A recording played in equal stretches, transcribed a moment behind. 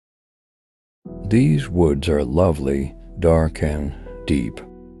These woods are lovely, dark and deep,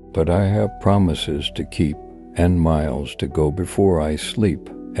 but I have promises to keep, and miles to go before I sleep,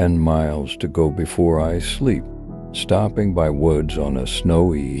 and miles to go before I sleep. Stopping by woods on a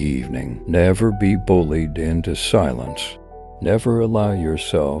snowy evening. Never be bullied into silence. Never allow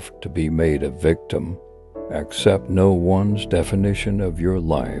yourself to be made a victim. Accept no one's definition of your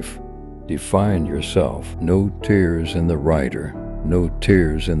life. Define yourself. No tears in the writer, no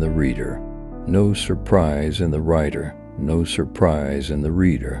tears in the reader. No surprise in the writer, no surprise in the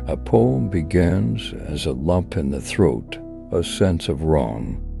reader. A poem begins as a lump in the throat, a sense of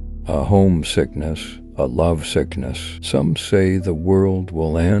wrong, a homesickness, a love sickness. Some say the world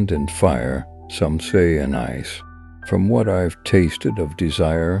will end in fire, some say in ice. From what I've tasted of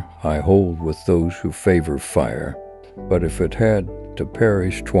desire, I hold with those who favor fire. But if it had to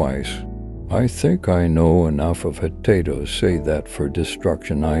perish twice, I think I know enough of potatoes say that for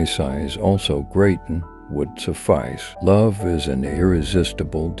destruction ice also greaten would suffice. Love is an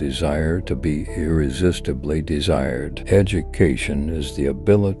irresistible desire to be irresistibly desired. Education is the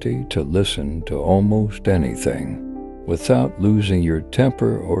ability to listen to almost anything without losing your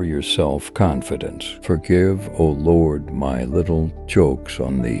temper or your self-confidence. Forgive, O Lord, my little jokes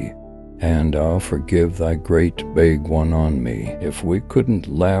on thee, and I'll forgive thy great big one on me. If we couldn't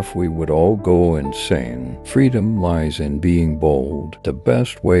laugh, we would all go insane. Freedom lies in being bold. The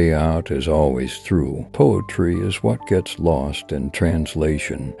best way out is always through. Poetry is what gets lost in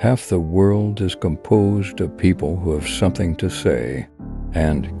translation. Half the world is composed of people who have something to say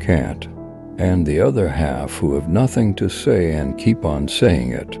and can't, and the other half who have nothing to say and keep on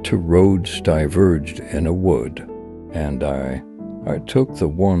saying it. Two roads diverged in a wood, and I took the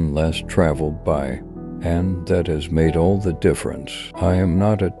one less traveled by, and that has made all the difference. I am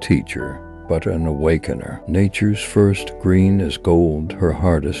not a teacher, but an awakener. Nature's first green is gold, her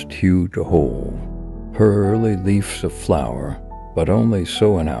hardest hue to hold. Her early leaf's a flower, but only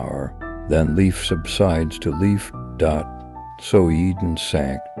so an hour, then leaf subsides to leaf. So Eden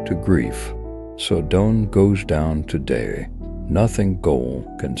sank to grief. So dawn goes down today. Nothing goal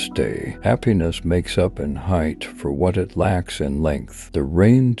can stay. Happiness makes up in height for what it lacks in length. The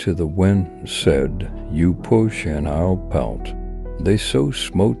rain to the wind said, you push and I'll pelt. They so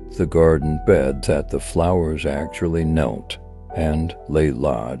smote the garden bed that the flowers actually knelt and lay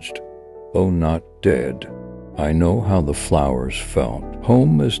lodged, oh not dead. I know how the flowers felt.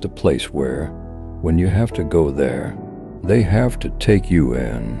 Home is the place where, when you have to go there, they have to take you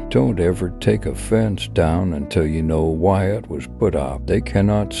in. Don't ever take a fence down until you know why it was put up. They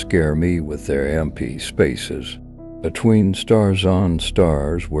cannot scare me with their empty spaces. Between stars on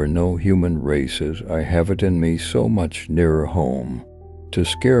stars where no human races, I have it in me so much nearer home to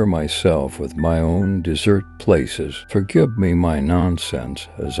scare myself with my own desert places. Forgive me my nonsense,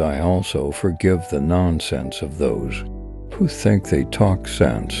 as I also forgive the nonsense of those who think they talk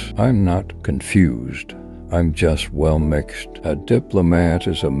sense. I'm not confused. I'm just well mixed. A diplomat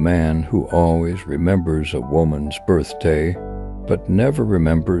is a man who always remembers a woman's birthday, but never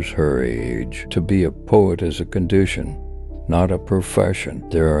remembers her age. To be a poet is a condition, not a profession.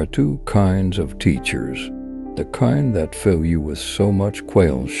 There are two kinds of teachers. The kind that fill you with so much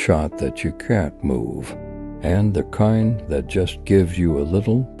quail shot that you can't move, and the kind that just gives you a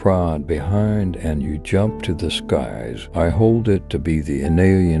little prod behind and you jump to the skies. I hold it to be the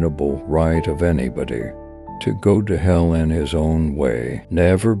inalienable right of anybody to go to hell in his own way.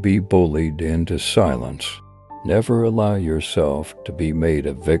 Never be bullied into silence. Never allow yourself to be made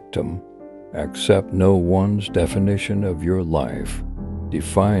a victim. Accept no one's definition of your life.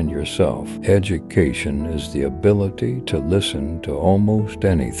 Define yourself. Education is the ability to listen to almost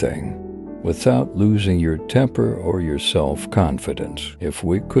anything without losing your temper or your self-confidence. If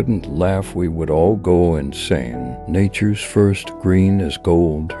we couldn't laugh, we would all go insane. Nature's first green is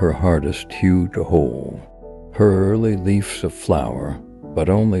gold, her hardest hue to hold. Her early leaf's a flower, but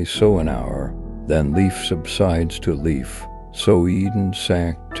only so an hour, then leaf subsides to leaf. So Eden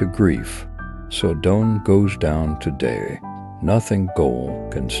sank to grief. So dawn goes down today. Nothing goal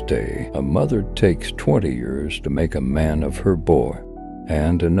can stay. A mother takes 20 years to make a man of her boy,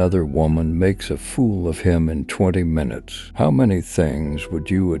 and another woman makes a fool of him in 20 minutes. How many things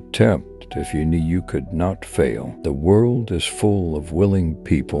would you attempt if you knew you could not fail? The world is full of willing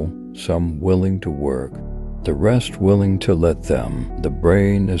people, some willing to work, the rest willing to let them. The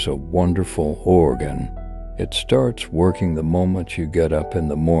brain is a wonderful organ. It starts working the moment you get up in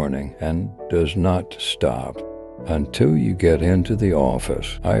the morning and does not stop until you get into the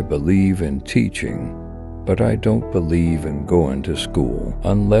office. I believe in teaching, but I don't believe in going to school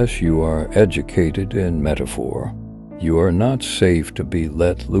unless you are educated in metaphor. You are not safe to be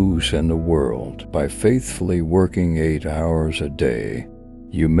let loose in the world by faithfully working 8 hours a day.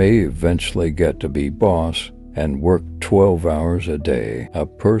 You may eventually get to be boss and work 12 hours a day. A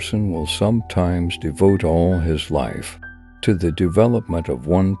person will sometimes devote all his life to the development of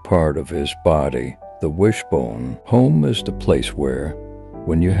one part of his body, the wishbone. Home is the place where,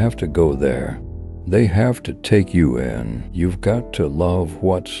 when you have to go there, they have to take you in. You've got to love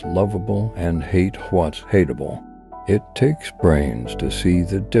what's lovable and hate what's hateable. It takes brains to see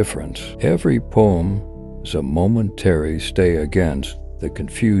the difference. Every poem is a momentary stay against the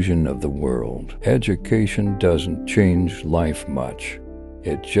confusion of the world. Education doesn't change life much.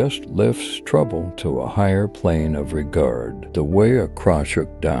 It just lifts trouble to a higher plane of regard, the way a cross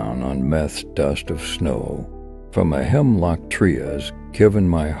shook down on meth's dust of snow. From a hemlock tree has given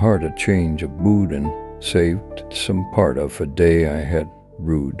my heart a change of mood and saved some part of a day I had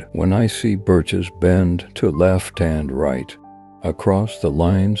rude. When I see birches bend to left and right, across the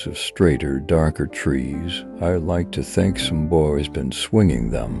lines of straighter, darker trees, I like to think some boy's been swinging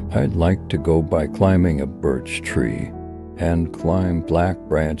them. I'd like to go by climbing a birch tree and climb black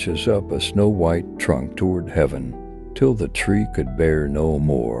branches up a snow-white trunk toward heaven, till the tree could bear no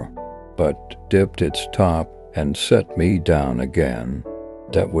more, but dipped its top and set me down again.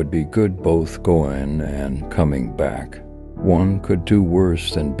 That would be good both going and coming back. One could do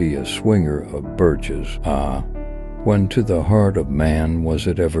worse than be a swinger of birches. Ah, when to the heart of man was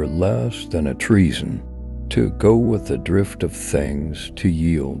it ever less than a treason to go with the drift of things, to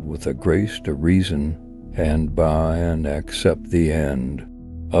yield with a grace to reason, and by and accept the end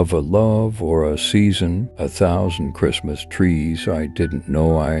of a love or a season? 1,000 Christmas trees I didn't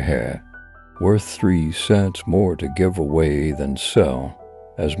know I had, worth 3 cents more to give away than sell,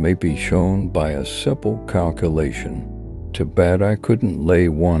 as may be shown by a simple calculation. Too bad I couldn't lay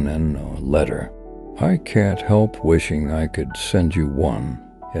one in a letter. I can't help wishing I could send you one,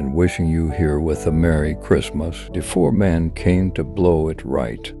 and wishing you here with a Merry Christmas before man came to blow it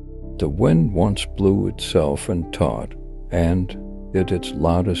right. The wind once blew itself and taught, and it its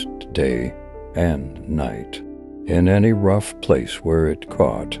loudest day and night. In any rough place where it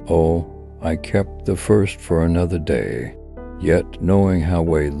caught, oh, I kept the first for another day. Yet knowing how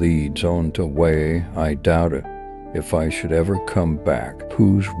way leads on to way, I doubt it if I should ever come back.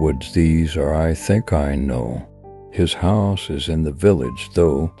 Whose woods these are I think I know. His house is in the village,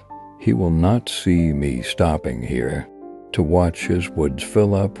 though he will not see me stopping here to watch his woods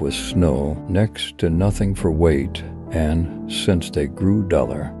fill up with snow, next to nothing for weight, and since they grew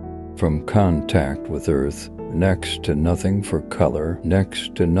duller from contact with earth, next to nothing for color,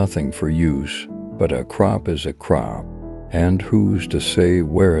 next to nothing for use, but a crop is a crop. And who's to say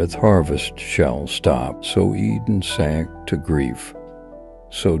whereth harvest shall stop? So Eden sank to grief,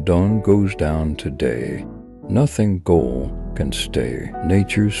 so dawn goes down to day. Nothing gold can stay.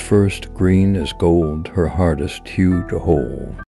 Nature's first green is gold, her hardest hue to hold.